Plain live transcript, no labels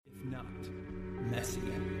not messy.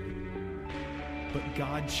 But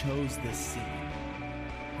God chose this scene,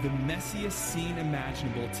 the messiest scene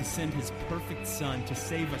imaginable, to send his perfect son to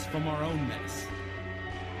save us from our own mess.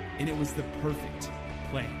 And it was the perfect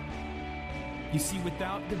plan. You see,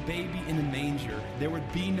 without the baby in a manger, there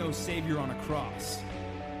would be no Savior on a cross.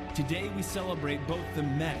 Today we celebrate both the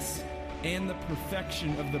mess and the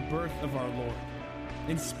perfection of the birth of our Lord.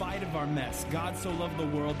 In spite of our mess, God so loved the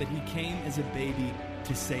world that he came as a baby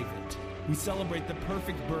to save it. We celebrate the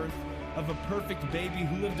perfect birth of a perfect baby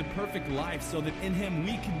who lived a perfect life so that in him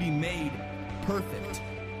we could be made perfect.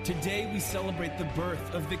 Today we celebrate the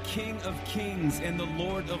birth of the King of Kings and the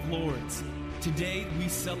Lord of Lords. Today we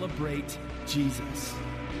celebrate Jesus.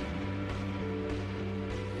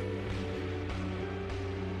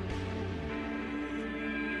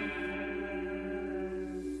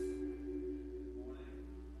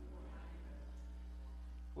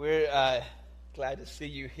 We're glad to see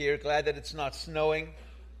you here. Glad that it's not snowing.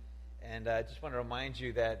 And I just want to remind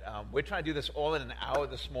you that we're trying to do this all in an hour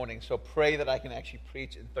this morning. So pray that I can actually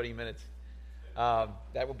preach in 30 minutes.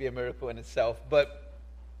 That would be a miracle in itself. But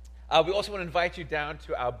we also want to invite you down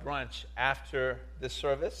to our brunch after this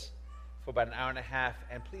service for about an hour and a half.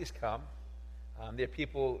 And please come. There are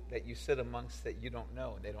people that you sit amongst that you don't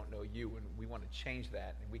know, and they don't know you. And we want to change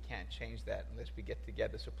that. And we can't change that unless we get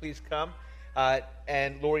together. So please come.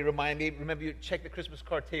 And Lori, remember you check the Christmas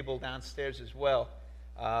card table downstairs as well.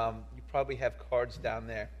 You probably have cards down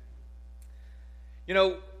there. You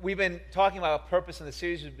know, we've been talking about purpose, and the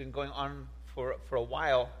series has been going on for a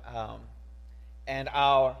while. And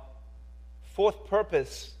our fourth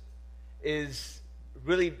purpose is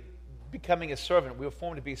really becoming a servant. We were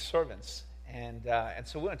formed to be servants. And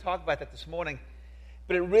so we're going to talk about that this morning.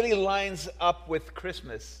 But it really lines up with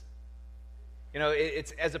Christmas. You know,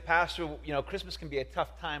 it's as a pastor, you know, Christmas can be a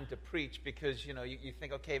tough time to preach because, you know, you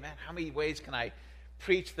think, okay, man, how many ways can I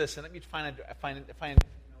preach this? And let me find a new way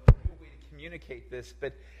to communicate this.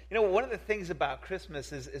 But, you know, one of the things about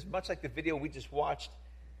Christmas is much like the video we just watched,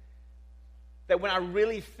 that when I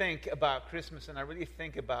really think about Christmas and I really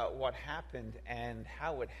think about what happened and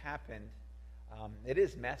how it happened, it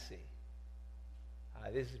is messy.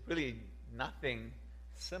 There's really nothing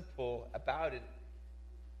simple about it.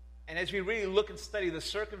 And as we really look and study the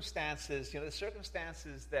circumstances, you know, the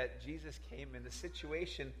circumstances that Jesus came in, the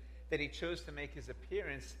situation that he chose to make his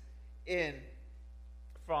appearance in,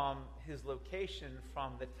 from his location,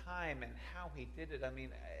 from the time and how he did it. I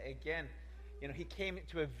mean, again, you know, he came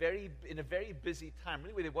in a very busy time.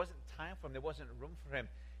 Really, there wasn't time for him. There wasn't room for him.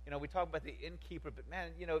 You know, we talk about the innkeeper, but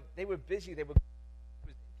man, you know, they were busy. It was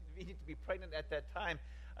inconvenient to be pregnant at that time.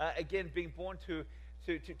 Again, being born to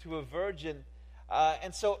a virgin.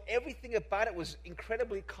 And so everything about it was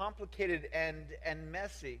incredibly complicated and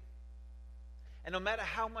messy. And no matter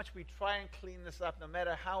how much we try and clean this up, no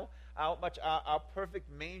matter how much our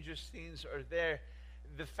perfect manger scenes are there,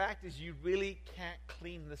 the fact is you really can't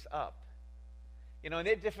clean this up. You know, and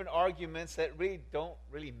there are different arguments that really don't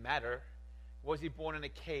really matter. Was he born in a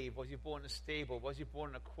cave? Was he born in a stable? Was he born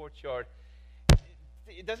in a courtyard?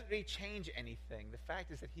 It doesn't really change anything. The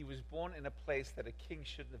fact is that he was born in a place that a king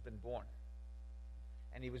shouldn't have been born.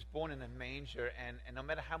 And he was born in a manger, and no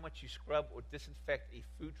matter how much you scrub or disinfect a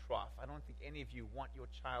food trough, I don't think any of you want your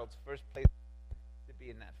child's first place to be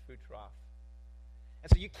in that food trough.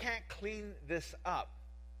 And so you can't clean this up.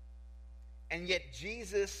 And yet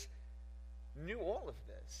Jesus knew all of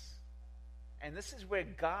this. And this is where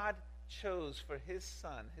God chose for his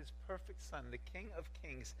son, his perfect son, the King of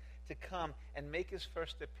Kings, to come and make his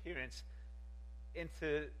first appearance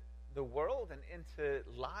into the world and into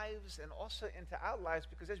lives and also into our lives,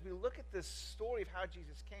 because as we look at this story of how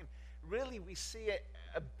Jesus came, really we see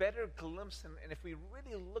a better glimpse, and if we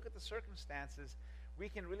really look at the circumstances, we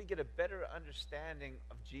can really get a better understanding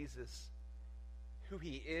of Jesus, who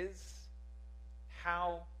he is,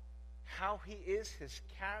 how he is, his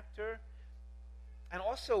character, and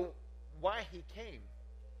also why he came.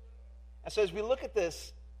 And so as we look at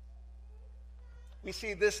this, we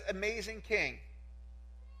see this amazing king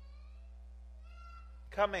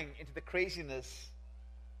coming into the craziness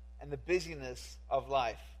and the busyness of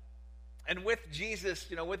life. And with Jesus,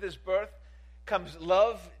 you know, with his birth comes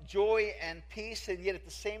love, joy, and peace, and yet at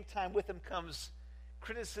the same time with him comes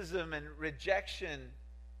criticism and rejection,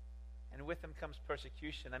 and with him comes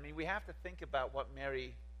persecution. I mean, we have to think about what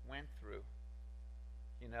Mary went through.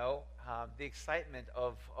 You know, the excitement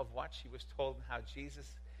of what she was told and how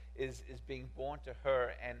Jesus is being born to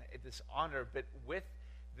her, and this honor, but with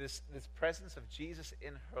this presence of Jesus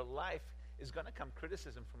in her life is going to come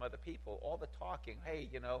criticism from other people. All the talking, hey,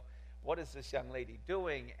 you know, what is this young lady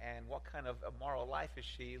doing, and what kind of a moral life is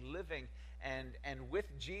she living? And with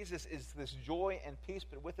Jesus is this joy and peace,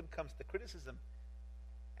 but with him comes the criticism,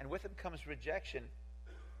 and with him comes rejection.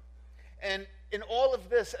 And in all of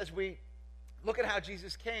this, as we look at how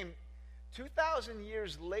Jesus came, 2,000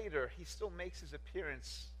 years later, he still makes his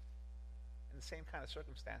appearance in the same kind of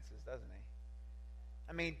circumstances, doesn't he?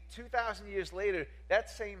 I mean, 2,000 years later, that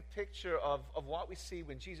same picture of what we see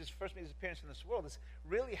when Jesus first made his appearance in this world is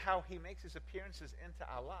really how he makes his appearances into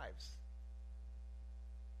our lives.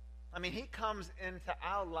 I mean, he comes into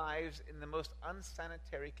our lives in the most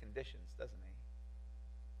unsanitary conditions, doesn't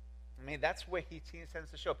he? I mean, that's where he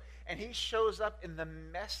tends to show up. And he shows up in the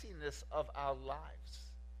messiness of our lives.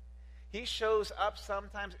 He shows up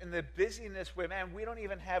sometimes in the busyness where, man, we don't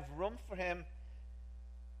even have room for him.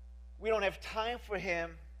 We don't have time for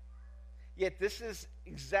him. Yet this is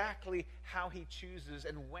exactly how he chooses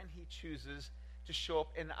and when he chooses to show up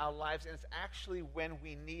in our lives. And it's actually when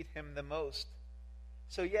we need him the most.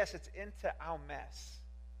 So yes, it's into our mess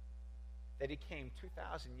that he came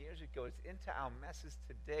 2,000 years ago. It's into our messes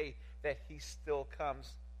today that he still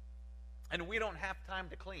comes. And we don't have time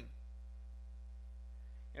to clean.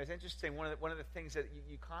 You know, it's interesting. One of the things that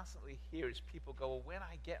you constantly hear is people go, well, when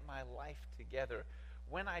I get my life together,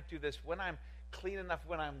 when I do this, when I'm clean enough,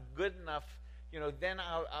 when I'm good enough, you know, then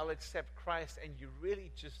I'll accept Christ. And you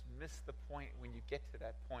really just miss the point when you get to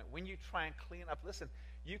that point. When you try and clean up, listen,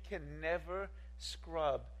 you can never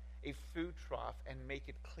scrub a food trough and make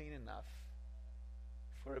it clean enough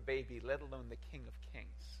for a baby, let alone the King of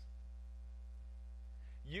Kings.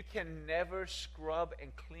 You can never scrub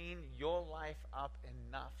and clean your life up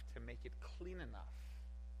enough to make it clean enough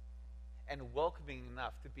and welcoming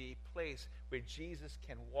enough to be a place where Jesus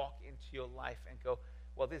can walk into your life and go,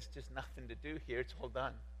 well, there's just nothing to do here. It's all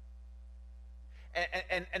done.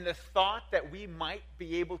 And the thought that we might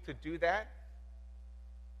be able to do that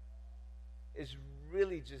is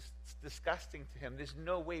really just disgusting to him. There's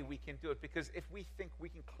no way we can do it, because if we think we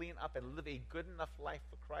can clean up and live a good enough life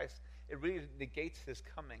for Christ, it really negates his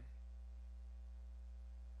coming.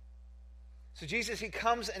 So Jesus, he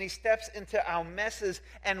comes and he steps into our messes,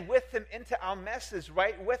 and with him into our messes,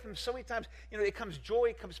 right? With him so many times, you know, it comes joy,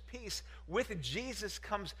 it comes peace. With Jesus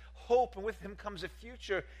comes hope, and with him comes a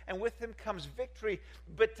future, and with him comes victory.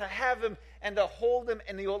 But to have him and to hold him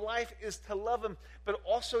in your life is to love him, but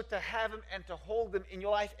also to have him and to hold him in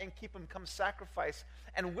your life and keep him comes sacrifice.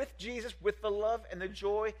 And with Jesus, with the love and the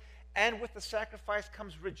joy and with the sacrifice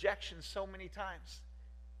comes rejection so many times.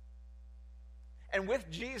 And with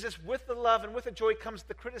Jesus, with the love and with the joy comes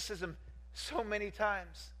the criticism so many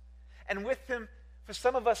times. And with him, for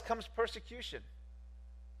some of us, comes persecution.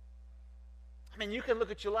 I mean, you can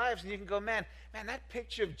look at your lives and you can go, man, that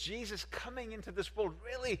picture of Jesus coming into this world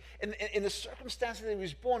really, in the circumstances that he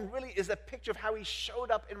was born, really is a picture of how he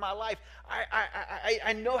showed up in my life.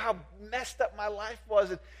 I know how messed up my life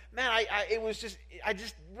was. And man, I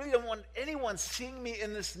just really don't want anyone seeing me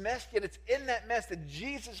in this mess, yet it's in that mess that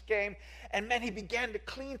Jesus came, and man, he began to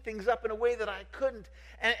clean things up in a way that I couldn't.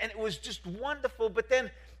 And it was just wonderful. But then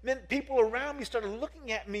people around me started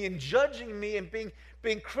looking at me and judging me and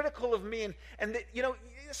being critical of me. And you know,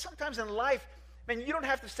 sometimes in life, man, you don't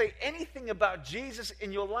have to say anything about Jesus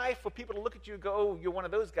in your life for people to look at you and go, oh, you're one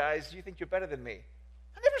of those guys. You think you're better than me.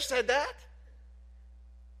 I never said that.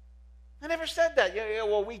 I never said that. Yeah,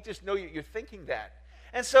 well, we just know you're thinking that.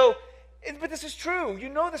 And so, but this is true. You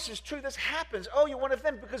know this is true. This happens. Oh, you're one of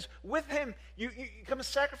them, because with him, you come to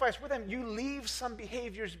sacrifice. With him, you leave some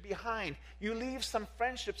behaviors behind. You leave some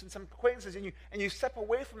friendships and some acquaintances, and you step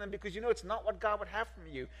away from them because you know it's not what God would have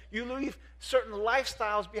from you. You leave certain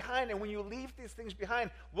lifestyles behind, and when you leave these things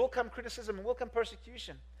behind, will come criticism and will come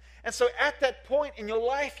persecution. And so at that point in your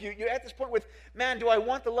life, you're at this point with, man, do I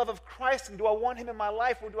want the love of Christ, and do I want him in my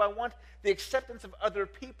life, or do I want the acceptance of other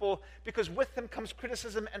people? Because with him comes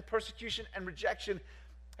criticism and persecution and rejection,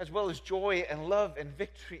 as well as joy and love and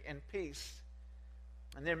victory and peace.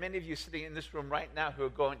 And there are many of you sitting in this room right now who are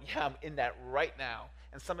going, yeah, I'm in that right now.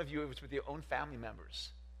 And some of you, it was with your own family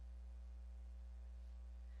members.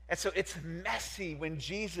 And so it's messy when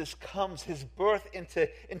Jesus comes, his birth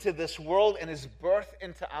into this world and his birth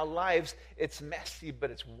into our lives. It's messy,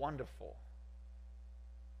 but it's wonderful.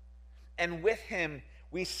 And with him,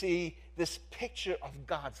 we see this picture of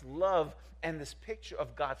God's love and this picture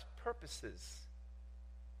of God's purposes,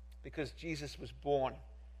 because Jesus was born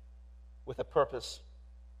with a purpose.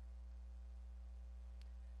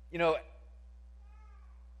 You know,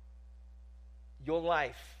 your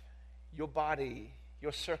life, your body,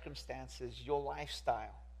 your circumstances, your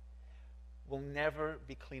lifestyle will never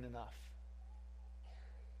be clean enough.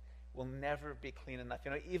 will never be clean enough.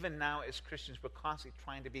 Even now as Christians, we're constantly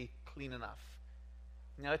trying to be clean enough.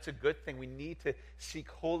 It's a good thing. We need to seek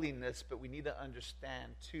holiness, but we need to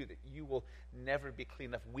understand, too, that you will never be clean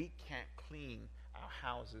enough. We can't clean our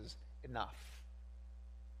houses enough.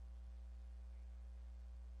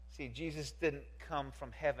 See, Jesus didn't come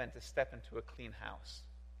from heaven to step into a clean house.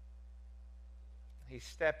 He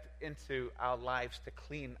stepped into our lives to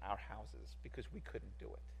clean our houses because we couldn't do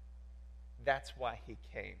it. That's why he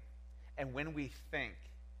came. And when we think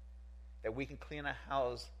that we can clean our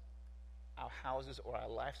houses or our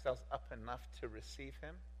lifestyles up enough to receive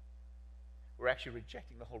him, we're actually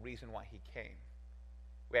rejecting the whole reason why he came.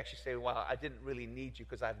 We actually say, well, I didn't really need you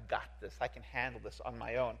because I've got this. I can handle this on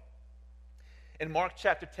my own. In Mark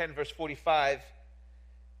chapter 10, verse 45,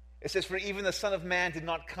 it says, "For even the Son of Man did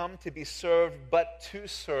not come to be served, but to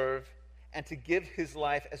serve and to give his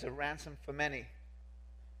life as a ransom for many."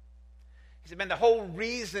 He said, man, the whole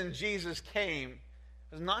reason Jesus came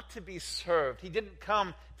was not to be served. He didn't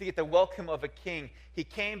come to get the welcome of a king. He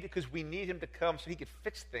came because we need him to come so he could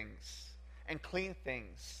fix things and clean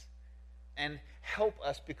things and help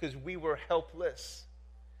us because we were helpless.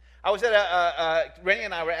 I was at Rennie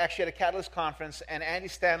and I were actually at a Catalyst conference, and Andy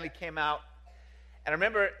Stanley came out, and I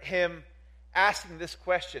remember him asking this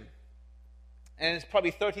question. And it's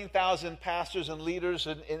probably 13,000 pastors and leaders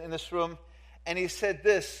in this room, and he said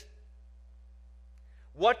this: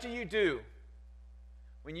 what do you do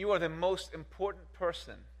when you are the most important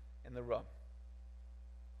person in the room?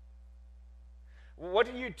 What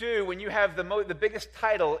do you do when you have the biggest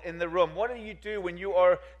title in the room? What do you do when you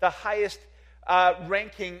are the highest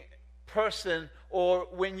ranking person, or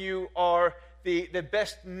when you are the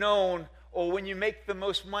best known, or when you make the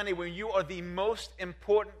most money, when you are the most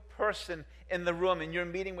important person in the room and you're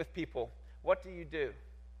meeting with people? What do you do?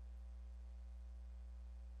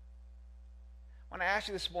 I want to ask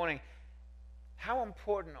you this morning, how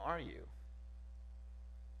important are you?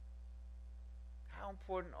 How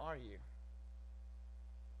important are you?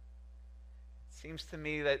 It seems to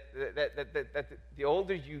me that the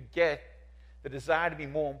older you get, the desire to be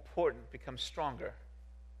more important becomes stronger.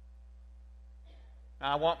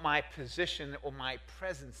 Now, I want my position or my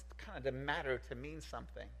presence kind of to matter, to mean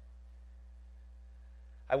something.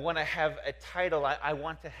 I want to have a title. I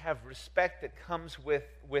want to have respect that comes with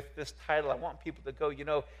this title. I want people to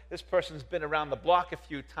go, this person's been around the block a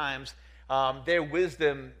few times. Their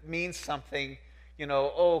wisdom means something.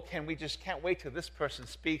 Can't wait till this person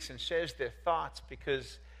speaks and shares their thoughts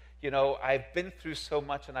because, I've been through so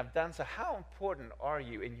much and I've done so. How important are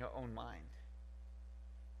you in your own mind?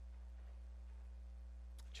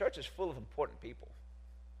 Church is full of important people.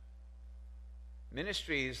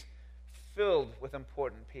 Ministry is filled with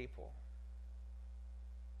important people.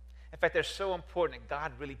 In fact, they're so important that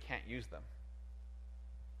God really can't use them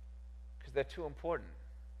because they're too important.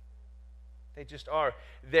 They just are.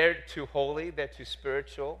 They're too holy. They're too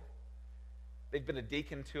spiritual. They've been a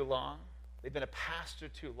deacon too long. They've been a pastor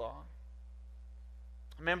too long.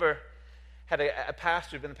 I remember had a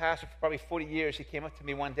pastor, been a pastor for probably 40 years. He came up to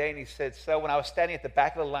me one day and he said, "So when I was standing at the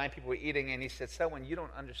back of the line, people were eating, and he said, "Selwyn, you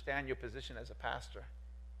don't understand your position as a pastor."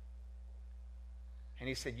 And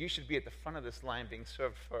he said, "You should be at the front of this line being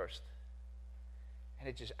served first." And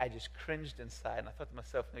I just cringed inside, and I thought to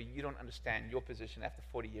myself, no, you don't understand your position after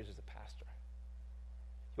 40 years as a pastor.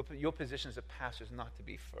 Your position as a pastor is not to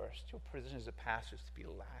be first. Your position as a pastor is to be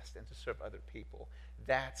last and to serve other people.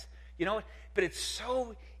 But it's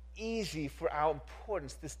so easy for our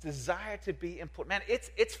importance, this desire to be important. Man,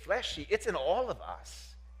 it's fleshy. It's in all of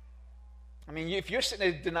us. I mean, if you're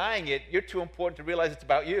sitting there denying it, you're too important to realize it's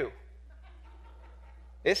about you.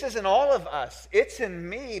 This is in all of us. It's in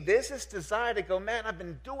me. There's this desire to go, man, I've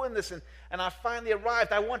been doing this, and I finally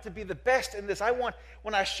arrived. I want to be the best in this. I want,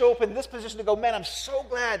 when I show up in this position, to go, man, I'm so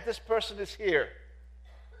glad this person is here.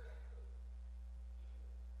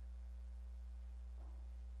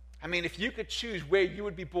 I mean, if you could choose where you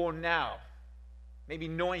would be born now, maybe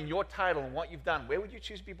knowing your title and what you've done, where would you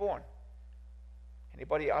choose to be born?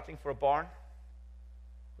 Anybody opting for a barn?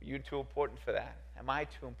 Are you too important for that? Am I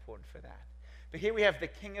too important for that? But here we have the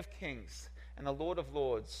King of Kings and the Lord of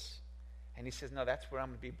Lords. And he says, no, that's where I'm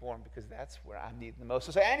going to be born because that's where I'm needed the most.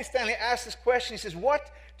 So Andy Stanley asks this question. He says, what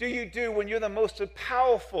do you do when you're the most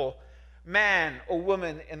powerful man or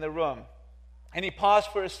woman in the room? And he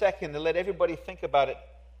paused for a second to let everybody think about it.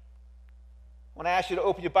 I want to ask you to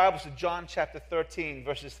open your Bibles to John chapter 13,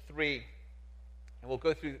 verses 3. And we'll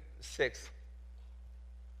go through 6.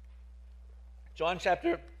 John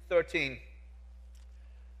chapter 13.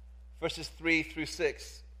 Verses 3 through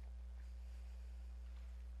 6.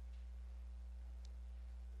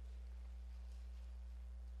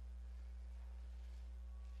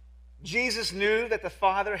 Jesus knew that the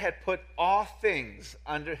Father had put all things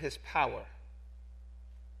under his power,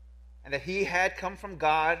 and that he had come from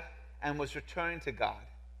God and was returning to God.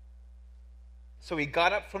 So he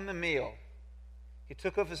got up from the meal. He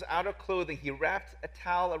took off his outer clothing. He wrapped a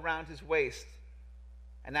towel around his waist.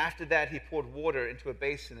 And after that, he poured water into a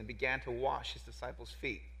basin and began to wash his disciples'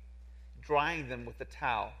 feet, drying them with the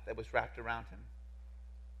towel that was wrapped around him.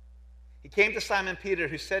 He came to Simon Peter,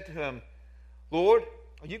 who said to him, "Lord,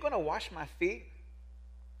 are you going to wash my feet?"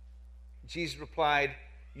 Jesus replied,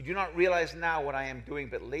 "You do not realize now what I am doing,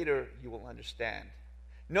 but later you will understand."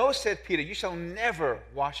 "No," said Peter, "you shall never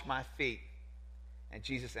wash my feet." And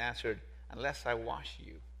Jesus answered, "Unless I wash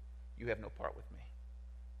you, you have no part with me."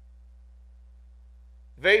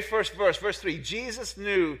 The very first verse, verse 3, Jesus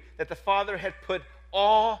knew that the Father had put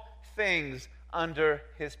all things under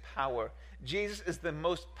his power. Jesus is the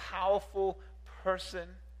most powerful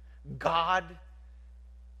person, God,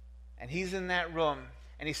 and he's in that room,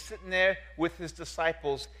 and he's sitting there with his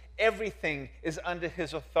disciples. Everything is under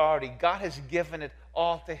his authority. God has given it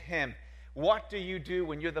all to him. What do you do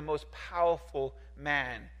when you're the most powerful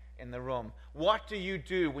man in the room? What do you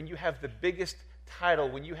do when you have the biggest title,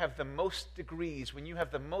 when you have the most degrees, when you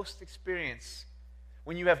have the most experience,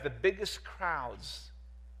 when you have the biggest crowds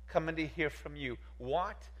coming to hear from you?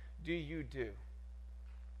 What do you do?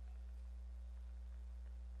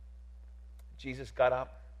 Jesus got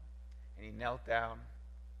up and he knelt down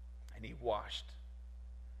and he washed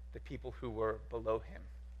the people who were below him,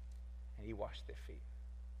 and he washed their feet.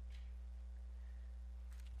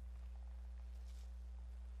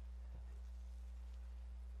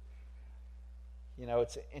 You know,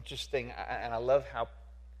 it's interesting, and I love how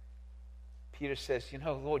Peter says,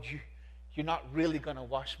 "Lord, you're not really going to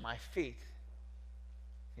wash my feet."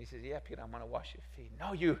 He says, "Yeah, Peter, I'm going to wash your feet."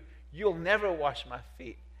 "No, you'll never wash my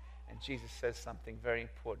feet." And Jesus says something very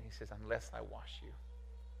important. He says, "Unless I wash you,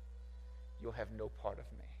 you'll have no part of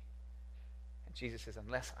me." And Jesus says,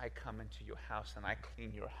 "Unless I come into your house and I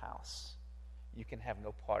clean your house, you can have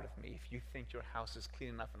no part of me. If you think your house is clean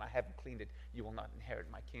enough and I haven't cleaned it, you will not inherit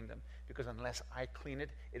my kingdom. Because unless I clean it,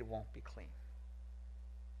 it won't be clean."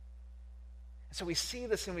 And so we see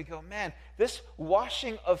this and we go, man, this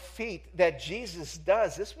washing of feet that Jesus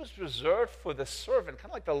does, this was reserved for the servant,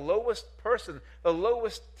 kind of like the lowest person, the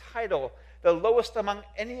lowest title, the lowest among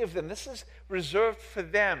any of them. This is reserved for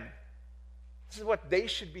them. This is what they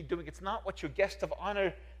should be doing. It's not what your guest of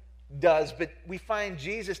honor does, but we find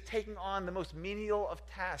Jesus taking on the most menial of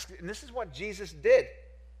tasks. And this is what Jesus did.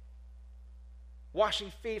 Washing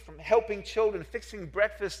feet, from helping children, fixing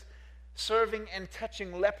breakfast, serving and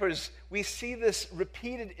touching lepers. We see this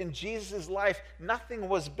repeated in Jesus' life. Nothing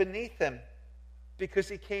was beneath him because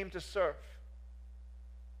he came to serve.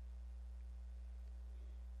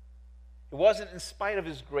 It wasn't in spite of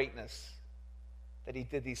his greatness that he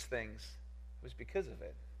did these things. It was because of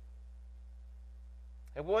it.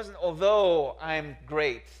 It wasn't, although I'm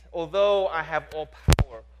great, although I have all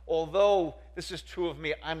power, although this is true of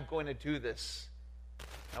me, I'm going to do this.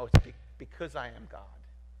 No, it's because I am God,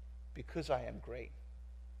 because I am great,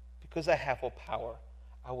 because I have all power,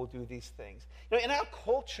 I will do these things. In our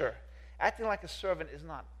culture, acting like a servant is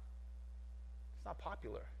not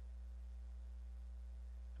popular.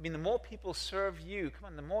 I mean, the more people serve you,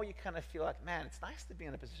 the more you kind of feel like, man, it's nice to be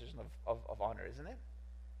in a position of honor, isn't it?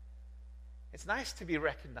 It's nice to be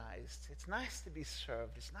recognized. It's nice to be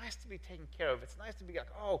served. It's nice to be taken care of. It's nice to be like,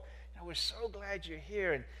 oh, we're so glad you're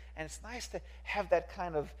here. And it's nice to have that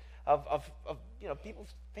kind of people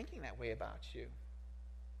thinking that way about you.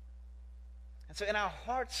 And so in our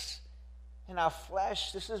hearts, in our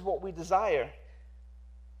flesh, this is what we desire.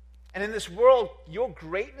 And in this world, your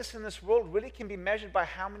greatness in this world really can be measured by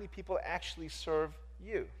how many people actually serve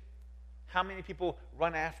you. How many people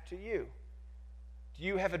run after you. Do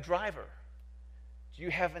you have a driver? Do you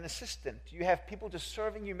have an assistant? Do you have people just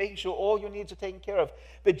serving you, making sure all your needs are taken care of?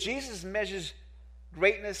 But Jesus measures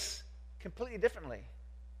greatness completely differently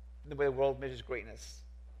than the way the world measures greatness.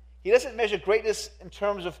 He doesn't measure greatness in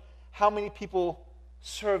terms of how many people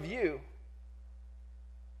serve you.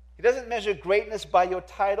 He doesn't measure greatness by your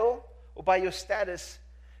title or by your status.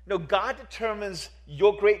 No, God determines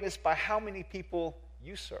your greatness by how many people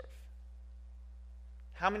you serve.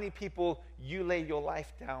 How many people you lay your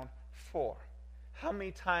life down for. How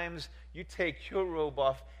many times you take your robe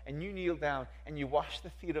off and you kneel down and you wash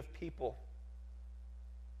the feet of people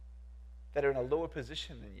that are in a lower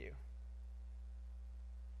position than you.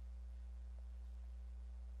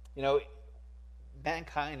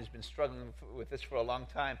 Mankind has been struggling with this for a long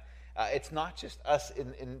time. It's not just us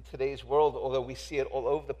in today's world, although we see it all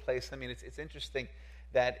over the place. I mean, it's interesting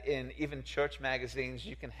that in even church magazines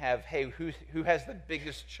you can have, hey, who has the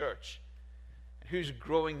biggest church? And who's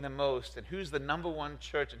growing the most? And who's the number one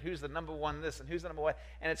church? And who's the number one this? And who's the number one?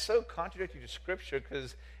 And it's so contradictory to Scripture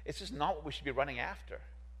because it's just not what we should be running after.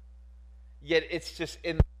 Yet it's just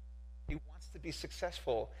he wants to be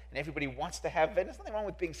successful, and everybody wants to have it. There's nothing wrong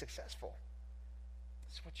with being successful.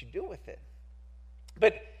 It's what you do with it.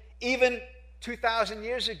 But even 2,000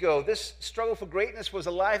 years ago, this struggle for greatness was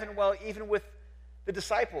alive and well even with the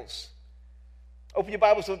disciples. Open your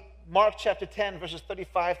Bibles to Mark chapter 10, verses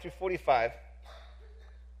 35 through 45.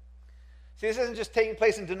 See, this isn't just taking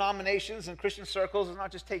place in denominations and Christian circles. It's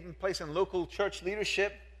not just taking place in local church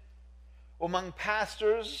leadership or among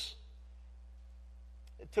pastors.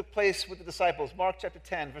 It took place with the disciples. Mark chapter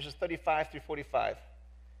 10, verses 35 through 45. It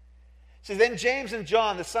says, Then James and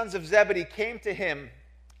John, the sons of Zebedee, came to him.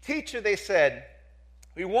 Teacher, they said,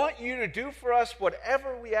 we want you to do for us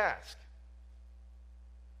whatever we ask.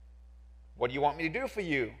 What do you want me to do for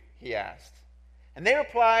you? He asked. And they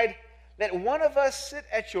replied, Let one of us sit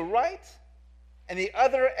at your right and the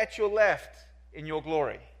other at your left in your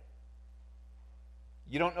glory.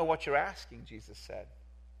 You don't know what you're asking, Jesus said.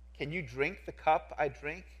 Can you drink the cup I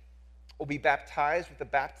drink, or be baptized with the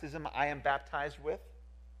baptism I am baptized with?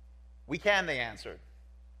 We can, they answered.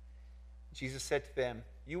 Jesus said to them,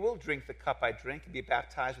 You will drink the cup I drink and be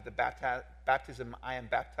baptized with the baptism I am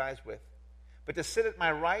baptized with. But to sit at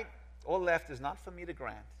my right or left is not for me to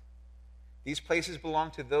grant. These places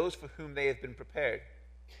belong to those for whom they have been prepared.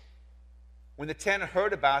 When the 10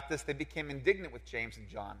 heard about this, they became indignant with James and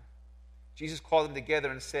John. Jesus called them together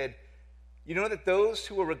and said, You know that those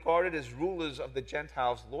who are regarded as rulers of the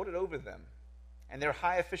Gentiles lord it over them, and their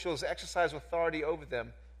high officials exercise authority over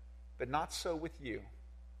them, but not so with you.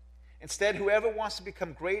 Instead, whoever wants to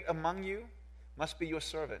become great among you must be your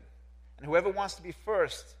servant, and whoever wants to be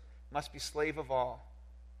first must be slave of all.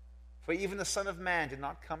 For even the Son of Man did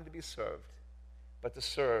not come to be served, but to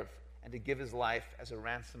serve and to give his life as a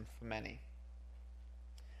ransom for many.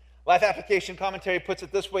 Life Application Commentary puts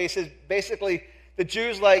it this way. He says, basically, the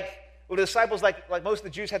disciples, like most of the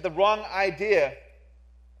Jews, had the wrong idea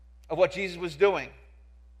of what Jesus was doing.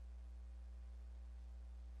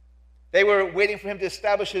 They were waiting for him to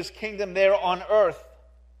establish his kingdom there on earth.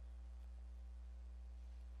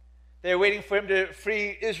 They were waiting for him to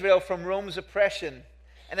free Israel from Rome's oppression.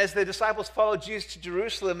 And as the disciples followed Jesus to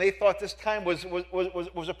Jerusalem, they thought this time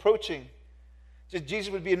was approaching.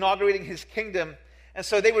 Jesus would be inaugurating his kingdom. And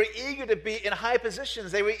so they were eager to be in high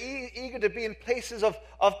positions. They were eager to be in places of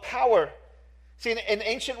power. See, in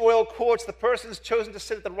ancient royal courts, the persons chosen to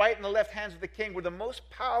sit at the right and the left hands of the king were the most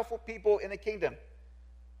powerful people in the kingdom.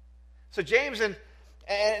 So James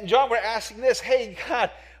and John were asking this, Hey, God,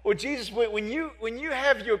 or Jesus, when you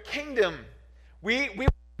have your kingdom, we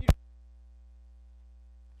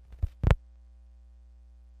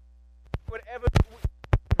whatever.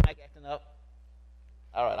 Mic acting up.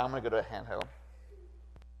 All right, I'm going to go to a handheld.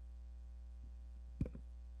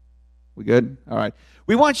 We good? All right.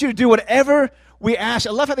 We want you to do whatever we ask.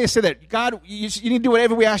 I love how they say that. God, you need to do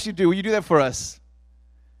whatever we ask you to do. Will you do that for us?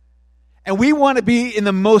 And we want to be in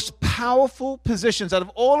the most powerful positions. Out of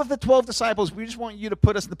all of the 12 disciples, we just want you to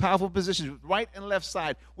put us in the powerful positions, right and left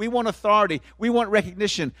side. We want authority. We want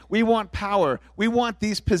recognition. We want power. We want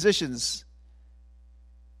these positions.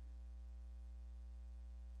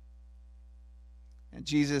 And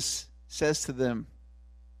Jesus says to them,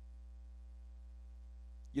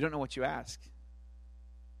 You don't know what you ask.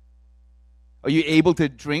 Are you able to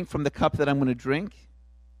drink from the cup that I'm going to drink?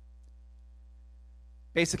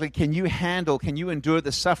 Basically, can you endure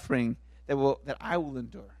the suffering that I will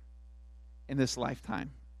endure in this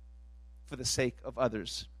lifetime for the sake of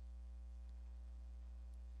others?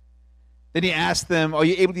 Then he asked them, Are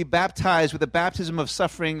you able to be baptized with the baptism of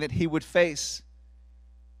suffering that he would face?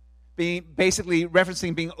 Basically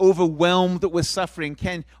referencing being overwhelmed with suffering.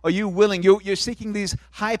 Are you willing? You're seeking these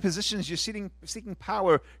high positions. You're seeking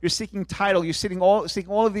power. You're seeking title. You're seeking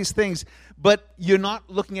all of these things. But you're not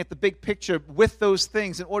looking at the big picture with those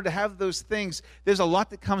things. In order to have those things, there's a lot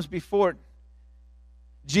that comes before it.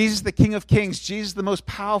 Jesus, the King of Kings, Jesus, the most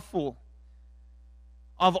powerful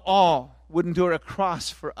of all, would endure a cross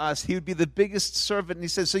for us. He would be the biggest servant. And he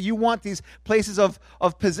says, so you want these places of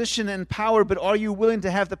position and power, but are you willing to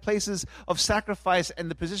have the places of sacrifice and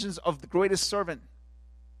the positions of the greatest servant?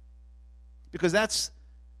 Because that's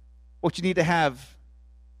what you need to have.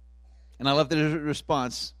 And I love the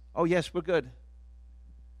response. Oh, yes, we're good.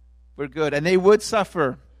 We're good. And they would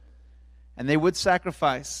suffer. And they would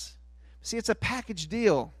sacrifice. See, it's a package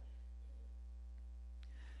deal.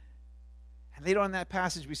 And later on in that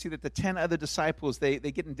passage, we see that the 10 other disciples, they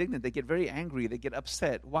get indignant. They get very angry. They get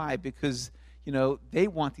upset. Why? Because, they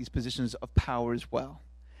want these positions of power as well.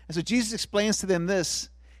 And so Jesus explains to them this.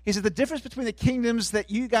 He said, the difference between the kingdoms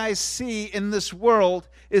that you guys see in this world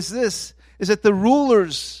is that the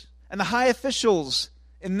rulers and the high officials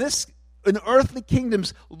in earthly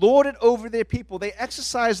kingdoms lord it over their people. They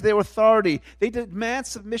exercise their authority. They demand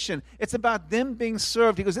submission. It's about them being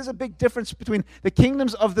served. He goes, there's a big difference between the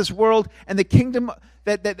kingdoms of this world and the kingdom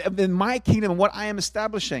that in my kingdom and what I am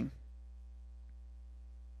establishing.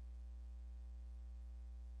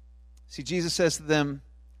 See, Jesus says to them,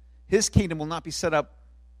 his kingdom will not be set up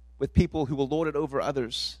with people who will lord it over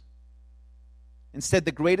others. Instead,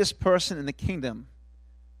 the greatest person in the kingdom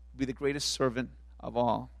will be the greatest servant of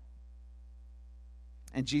all.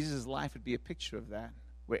 And Jesus' life would be a picture of that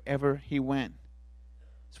wherever he went.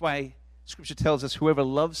 That's why Scripture tells us whoever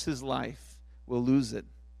loves his life will lose it.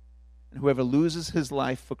 And whoever loses his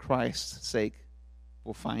life for Christ's sake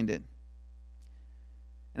will find it.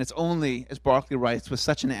 And it's only, as Barclay writes, with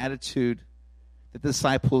such an attitude that the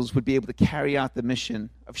disciples would be able to carry out the mission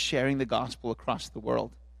of sharing the gospel across the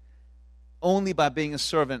world. Only by being a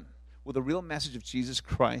servant will the real message of Jesus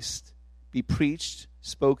Christ be preached,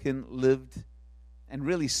 spoken, lived, and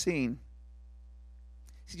really seen.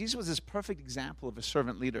 See, Jesus was this perfect example of a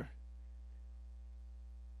servant leader.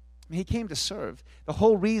 He came to serve. The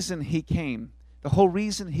whole reason he came, the whole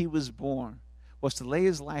reason he was born, was to lay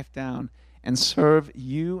his life down and serve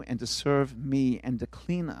you and to serve me and to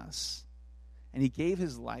clean us. And he gave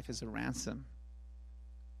his life as a ransom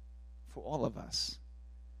for all of us.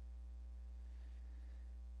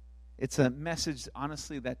 It's a message,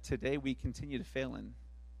 honestly, that today we continue to fail in.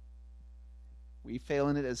 We fail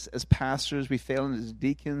in it as pastors. We fail in it as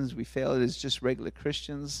deacons. We fail in it as just regular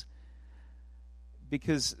Christians.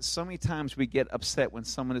 Because so many times we get upset when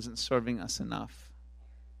someone isn't serving us enough.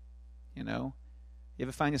 You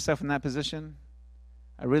ever find yourself in that position?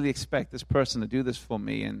 I really expect this person to do this for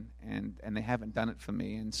me, and they haven't done it for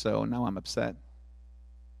me, and so now I'm upset.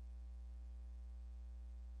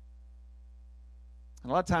 And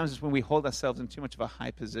a lot of times it's when we hold ourselves in too much of a high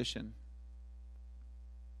position.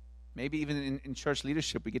 Maybe even in church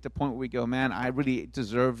leadership, we get to a point where we go, man, I really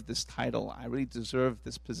deserve this title. I really deserve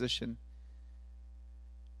this position.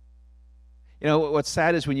 What's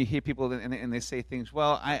sad is when you hear people and they say things,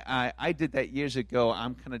 well, I did that years ago.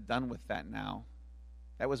 I'm kind of done with that now.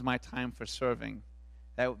 That was my time for serving.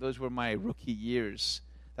 Those were my rookie years.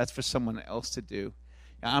 That's for someone else to do.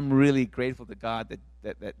 I'm really grateful to God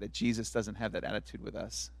that Jesus doesn't have that attitude with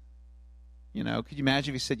us. Could you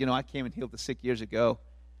imagine if he said, I came and healed the sick years ago.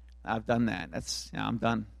 I've done that. I'm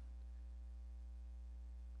done.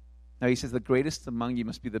 No, he says the greatest among you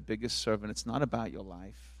must be the biggest servant. It's not about your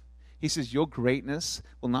life. He says your greatness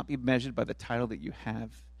will not be measured by the title that you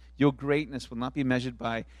have. Your greatness will not be measured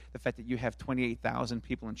by the fact that you have 28,000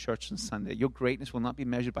 people in church on Sunday. Your greatness will not be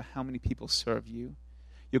measured by how many people serve you.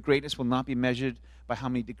 Your greatness will not be measured by how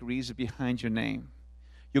many degrees are behind your name.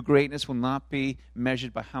 Your greatness will not be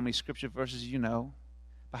measured by how many scripture verses you know,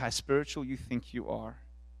 by how spiritual you think you are.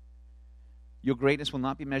 Your greatness will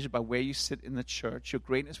not be measured by where you sit in the church. Your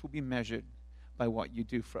greatness will be measured by what you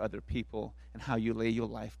do for other people and how you lay your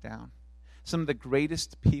life down. Some of the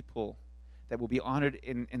greatest people that will be honored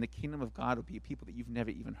in the kingdom of God will be people that you've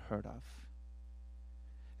never even heard of.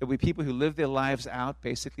 There will be people who live their lives out,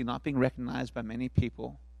 basically not being recognized by many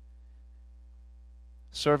people,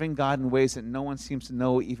 serving God in ways that no one seems to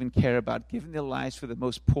know, even care about, giving their lives for the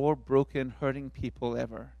most poor, broken, hurting people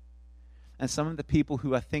ever. And some of the people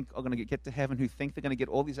who I think are going to get to heaven, who think they're going to get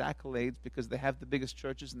all these accolades because they have the biggest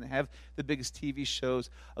churches and they have the biggest TV shows,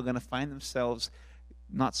 are going to find themselves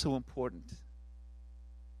not so important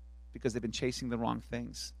because they've been chasing the wrong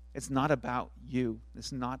things. It's not about you.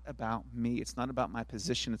 It's not about me. It's not about my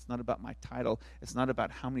position. It's not about my title. It's not about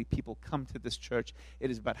how many people come to this church. It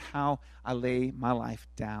is about how I lay my life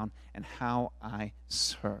down and how I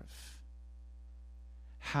serve.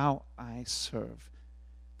 How I serve.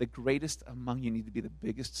 The greatest among you need to be the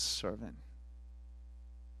biggest servant.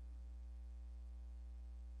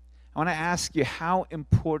 I want to ask you, how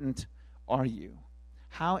important are you?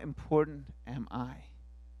 How important am I?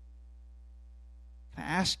 I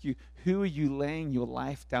ask you, who are you laying your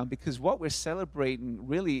life down? Because what we're celebrating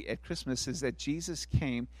really at Christmas is that Jesus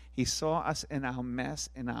came, he saw us in our mess,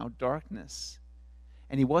 in our darkness,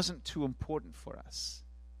 and he wasn't too important for us.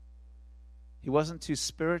 He wasn't too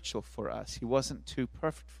spiritual for us. He wasn't too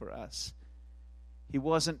perfect for us. He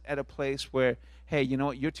wasn't at a place where, hey, you know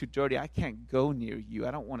what, you're too dirty. I can't go near you.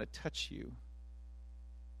 I don't want to touch you.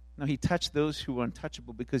 No, he touched those who were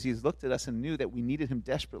untouchable because he's looked at us and knew that we needed him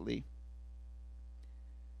desperately.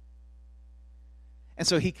 And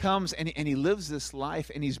so he comes and he lives this life,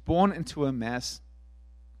 and he's born into a mess.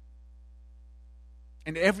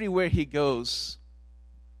 And everywhere he goes,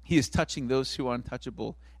 he is touching those who are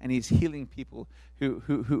untouchable, and he's healing people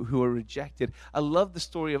who are rejected. I love the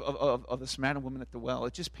story of the Samaritan woman at the well.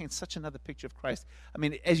 It just paints such another picture of Christ. I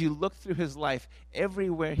mean, as you look through his life,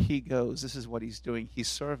 everywhere he goes, this is what he's doing. He's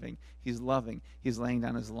serving, he's loving, he's laying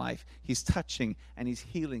down his life, he's touching, and he's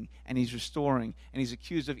healing, and he's restoring, and he's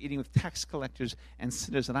accused of eating with tax collectors and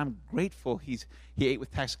sinners. And I'm grateful he ate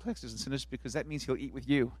with tax collectors and sinners, because that means he'll eat with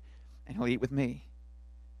you, and he'll eat with me.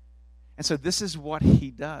 And so this is what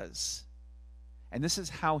he does. And this is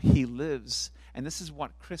how he lives. And this is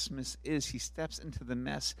what Christmas is. He steps into the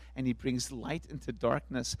mess, and he brings light into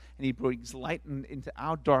darkness, and he brings light into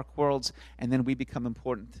our dark worlds, and then we become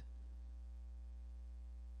important.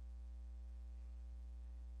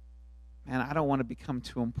 Man, I don't want to become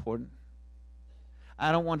too important.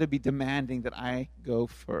 I don't want to be demanding that I go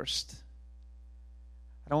first.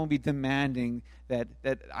 I don't want to be demanding that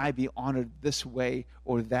I be honored this way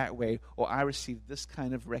or that way, or I receive this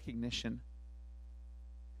kind of recognition.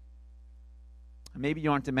 Maybe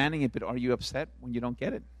you aren't demanding it, but are you upset when you don't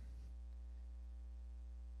get it?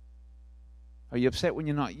 Are you upset when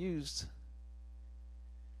you're not used?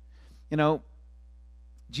 You know,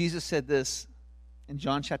 Jesus said this in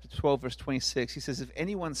John chapter 12, verse 26. He says, if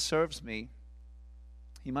anyone serves me,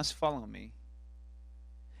 he must follow me.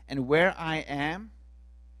 And where I am,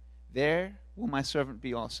 there will my servant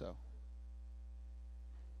be also.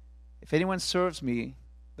 If anyone serves me,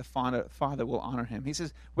 the Father will honor him. He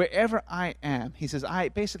says, wherever I am, he says,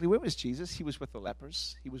 where was Jesus? He was with the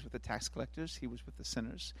lepers. He was with the tax collectors. He was with the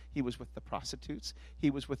sinners. He was with the prostitutes. He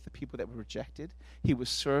was with the people that were rejected. He was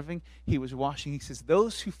serving. He was washing. He says,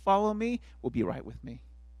 those who follow me will be right with me.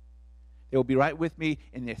 They will be right with me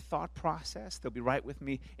in their thought process. They'll be right with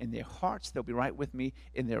me in their hearts. They'll be right with me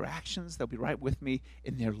in their actions. They'll be right with me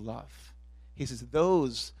in their love. He says,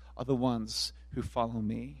 those are the ones who follow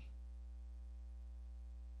me.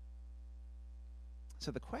 So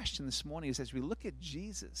the question this morning is, as we look at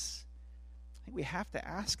Jesus, I think we have to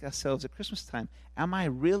ask ourselves at Christmas time, am I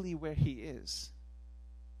really where he is?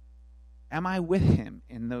 Am I with him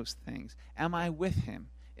in those things? Am I with him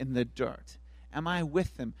in the dirt? Am I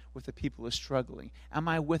with him with the people who are struggling? Am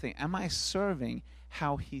I with him? Am I serving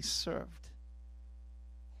how he served?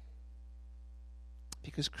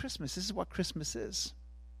 Because Christmas, this is what Christmas is.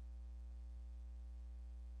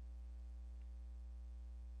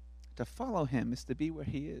 To follow him is to be where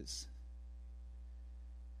he is.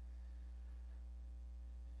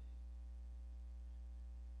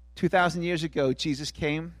 "2,000 years ago, Jesus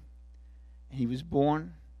came, and he was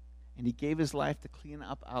born, and he gave his life to clean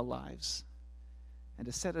up our lives and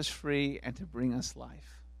to set us free and to bring us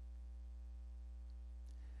life.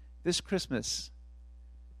 This Christmas,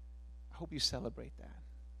 I hope you celebrate that.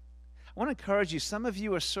 I want to encourage you. Some of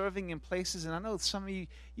you are serving in places, and I know some of you,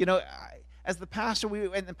 as the pastor,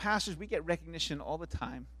 we get recognition all the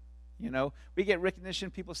time. We get recognition.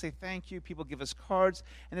 People say thank you. People give us cards.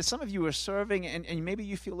 And then some of you are serving, and maybe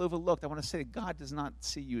you feel overlooked. I want to say that God does not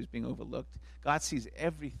see you as being overlooked. God sees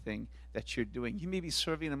everything that you're doing. You may be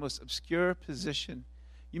serving in the most obscure position.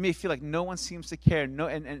 You may feel like no one seems to care,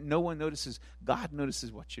 and no one notices. God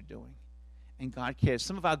notices what you're doing, and God cares.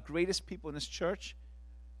 Some of our greatest people in this church,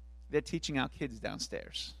 they're teaching our kids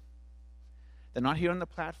downstairs. They're not here on the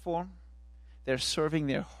platform. They're serving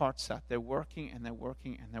their hearts out. They're working, and they're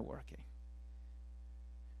working, and they're working.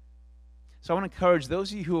 So I want to encourage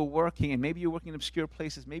those of you who are working, and maybe you're working in obscure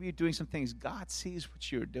places, maybe you're doing some things, God sees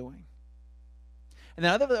what you're doing. And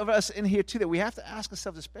then other of us in here too, that we have to ask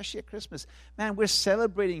ourselves, especially at Christmas, man, we're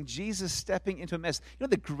celebrating Jesus stepping into a mess.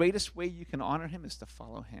 The greatest way you can honor him is to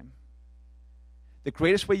follow him. The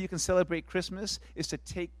greatest way you can celebrate Christmas is to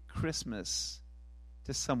take Christmas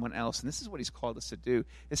to someone else. And this is what he's called us to do,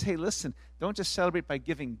 is, hey, listen, don't just celebrate by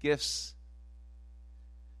giving gifts.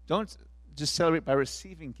 Don't just celebrate by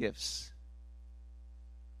receiving gifts.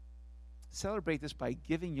 Celebrate this by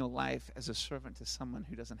giving your life as a servant to someone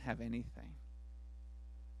who doesn't have anything.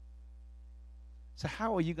 So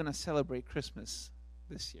how are you going to celebrate Christmas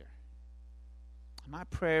this year? My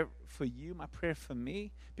prayer for you, my prayer for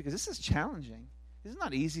me, because this is challenging. This is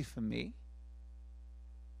not easy for me.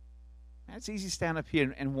 It's easy to stand up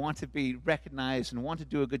here and want to be recognized and want to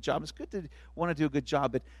do a good job. It's good to want to do a good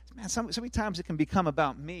job, but man, so many times it can become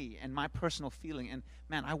about me and my personal feeling. And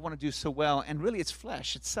man, I want to do so well. And really, it's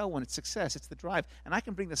flesh, it's selling, it's success, it's the drive. And I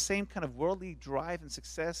can bring the same kind of worldly drive and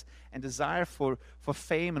success and desire for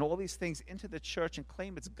fame and all these things into the church and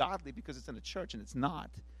claim it's godly because it's in the church, and it's not.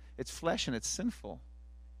 It's flesh and it's sinful.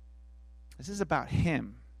 This is about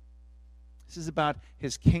him. This is about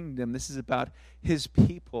his kingdom. This is about his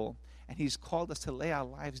people. And he's called us to lay our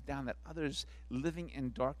lives down that others living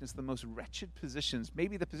in darkness, the most wretched positions,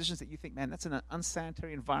 maybe the positions that you think, man, that's an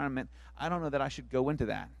unsanitary environment. I don't know that I should go into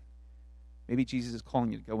that. Maybe Jesus is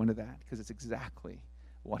calling you to go into that because it's exactly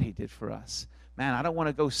what he did for us. Man, I don't want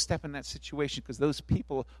to go step in that situation because those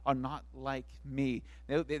people are not like me.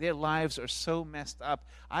 Their lives are so messed up.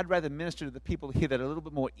 I'd rather minister to the people here that are a little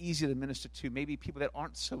bit more easy to minister to, maybe people that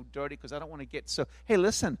aren't so dirty because I don't want to get so, hey,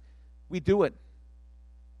 listen, we do it.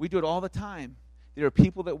 We do it all the time. There are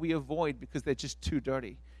people that we avoid because they're just too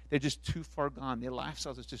dirty. They're just too far gone. Their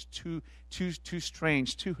lifestyles is just too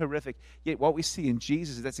strange, too horrific. Yet what we see in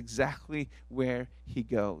Jesus is that's exactly where he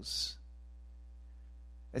goes.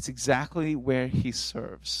 That's exactly where he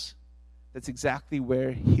serves. That's exactly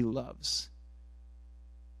where he loves.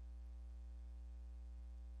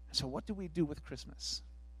 So what do we do with Christmas?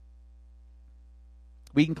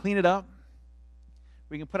 We can clean it up.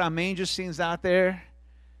 We can put our manger scenes out there.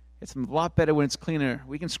 It's a lot better when it's cleaner.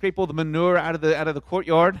 We can scrape all the manure out of the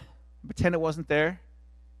courtyard and pretend it wasn't there.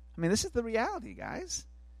 I mean, this is the reality, guys.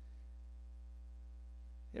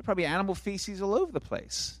 There are probably animal feces all over the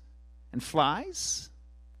place. And flies.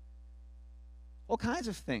 All kinds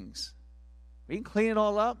of things. We can clean it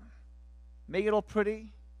all up, make it all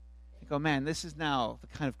pretty, and go, man, this is now the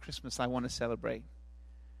kind of Christmas I want to celebrate.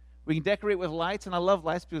 We can decorate with lights, and I love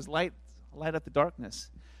lights because light up the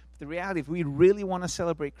darkness. But the reality, if we really want to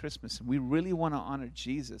celebrate Christmas and we really want to honor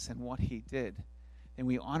Jesus and what he did, then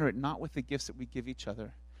we honor it not with the gifts that we give each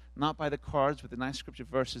other, not by the cards with the nice scripture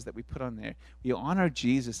verses that we put on there. We honor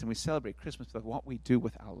Jesus and we celebrate Christmas with what we do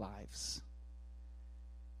with our lives.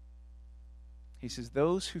 He says,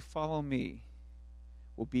 those who follow me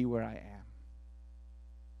will be where I am.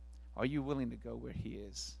 Are you willing to go where he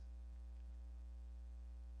is?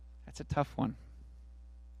 That's a tough one.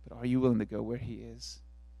 But are you willing to go where he is?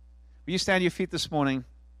 Will you stand to your feet this morning?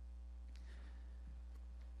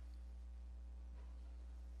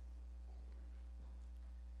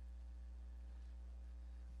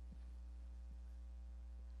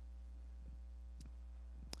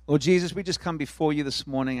 Lord Jesus, we just come before you this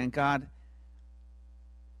morning, and God,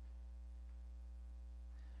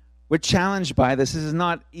 we're challenged by this. This is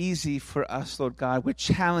not easy for us, Lord God. We're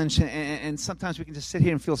challenged, and sometimes we can just sit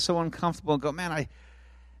here and feel so uncomfortable and go, man,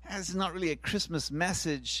 this is not really a Christmas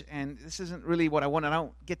message, and this isn't really what I want. I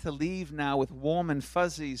don't get to leave now with warm and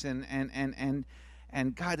fuzzies, and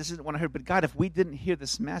God, this isn't what I heard. But God, if we didn't hear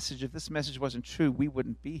this message, if this message wasn't true, we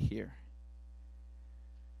wouldn't be here.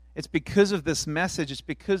 It's because of this message, it's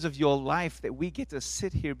because of your life that we get to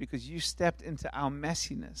sit here because you stepped into our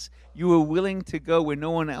messiness. You were willing to go where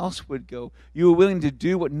no one else would go. You were willing to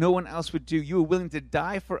do what no one else would do. You were willing to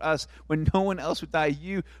die for us when no one else would die.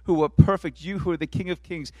 You who were perfect, you who are the King of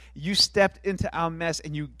Kings, you stepped into our mess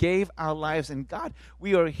and you gave our lives. And God,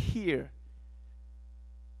 we are here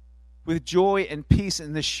with joy and peace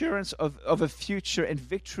and the assurance of a future and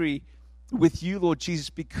victory with you, Lord Jesus,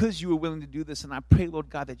 because you were willing to do this. And I pray, Lord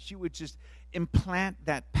God, that you would just implant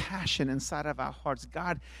that passion inside of our hearts.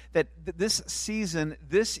 God, that this season,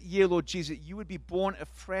 this year, Lord Jesus, you would be born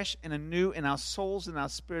afresh and anew in our souls and our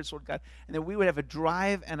spirits, Lord God, and that we would have a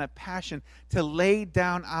drive and a passion to lay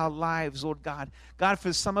down our lives, Lord God. God,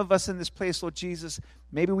 for some of us in this place, Lord Jesus,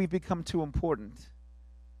 maybe we've become too important.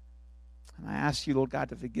 And I ask you, Lord God,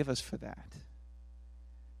 to forgive us for that.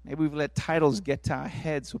 Maybe we've let titles get to our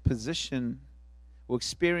heads, or position, or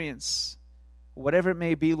experience, or whatever it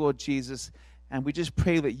may be, Lord Jesus. And we just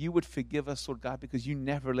pray that you would forgive us, Lord God, because you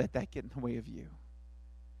never let that get in the way of you.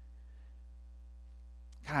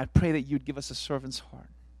 God, I pray that you'd give us a servant's heart.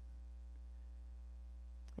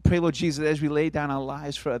 I pray, Lord Jesus, as we lay down our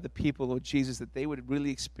lives for other people, Lord Jesus, that they would really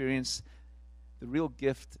experience the real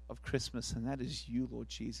gift of Christmas, and that is you, Lord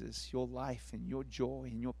Jesus, your life and your joy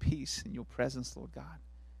and your peace and your presence, Lord God.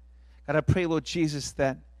 God, I pray, Lord Jesus,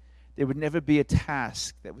 that there would never be a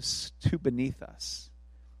task that was too beneath us.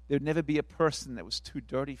 There would never be a person that was too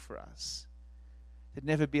dirty for us. There'd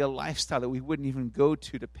never be a lifestyle that we wouldn't even go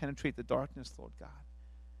to penetrate the darkness, Lord God.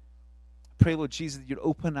 I pray, Lord Jesus, that you'd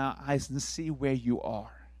open our eyes and see where you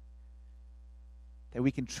are, that we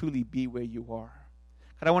can truly be where you are.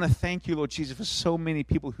 God, I want to thank you, Lord Jesus, for so many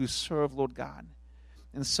people who serve, Lord God,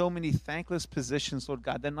 in so many thankless positions, Lord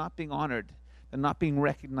God. They're not being honored. They're not being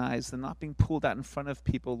recognized. They're not being pulled out in front of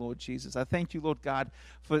people, Lord Jesus. I thank you, Lord God,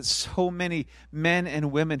 for so many men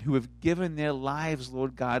and women who have given their lives,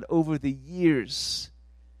 Lord God, over the years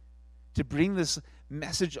to bring this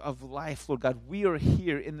message of life, Lord God. We are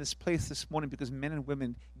here in this place this morning because men and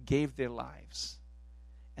women gave their lives,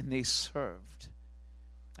 and they served,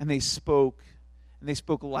 and they spoke, And they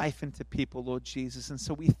spoke life into people, Lord Jesus. And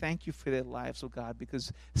so we thank you for their lives, oh God,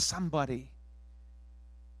 because somebody,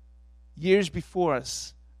 years before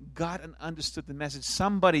us, got and understood the message.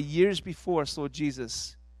 Somebody, years before us, Lord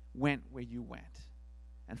Jesus, went where you went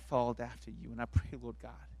and followed after you. And I pray, Lord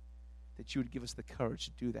God, that you would give us the courage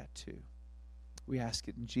to do that too. We ask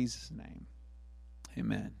it in Jesus' name.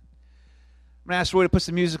 Amen. I'm going to ask Roy to put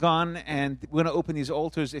some music on, and we're going to open these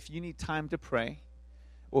altars. If you need time to pray,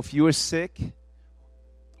 or if you are sick,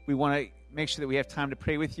 we want to make sure that we have time to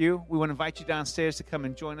pray with you. We want to invite you downstairs to come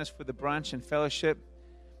and join us for the brunch and fellowship.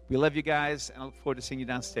 We love you guys, and I look forward to seeing you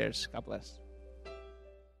downstairs. God bless.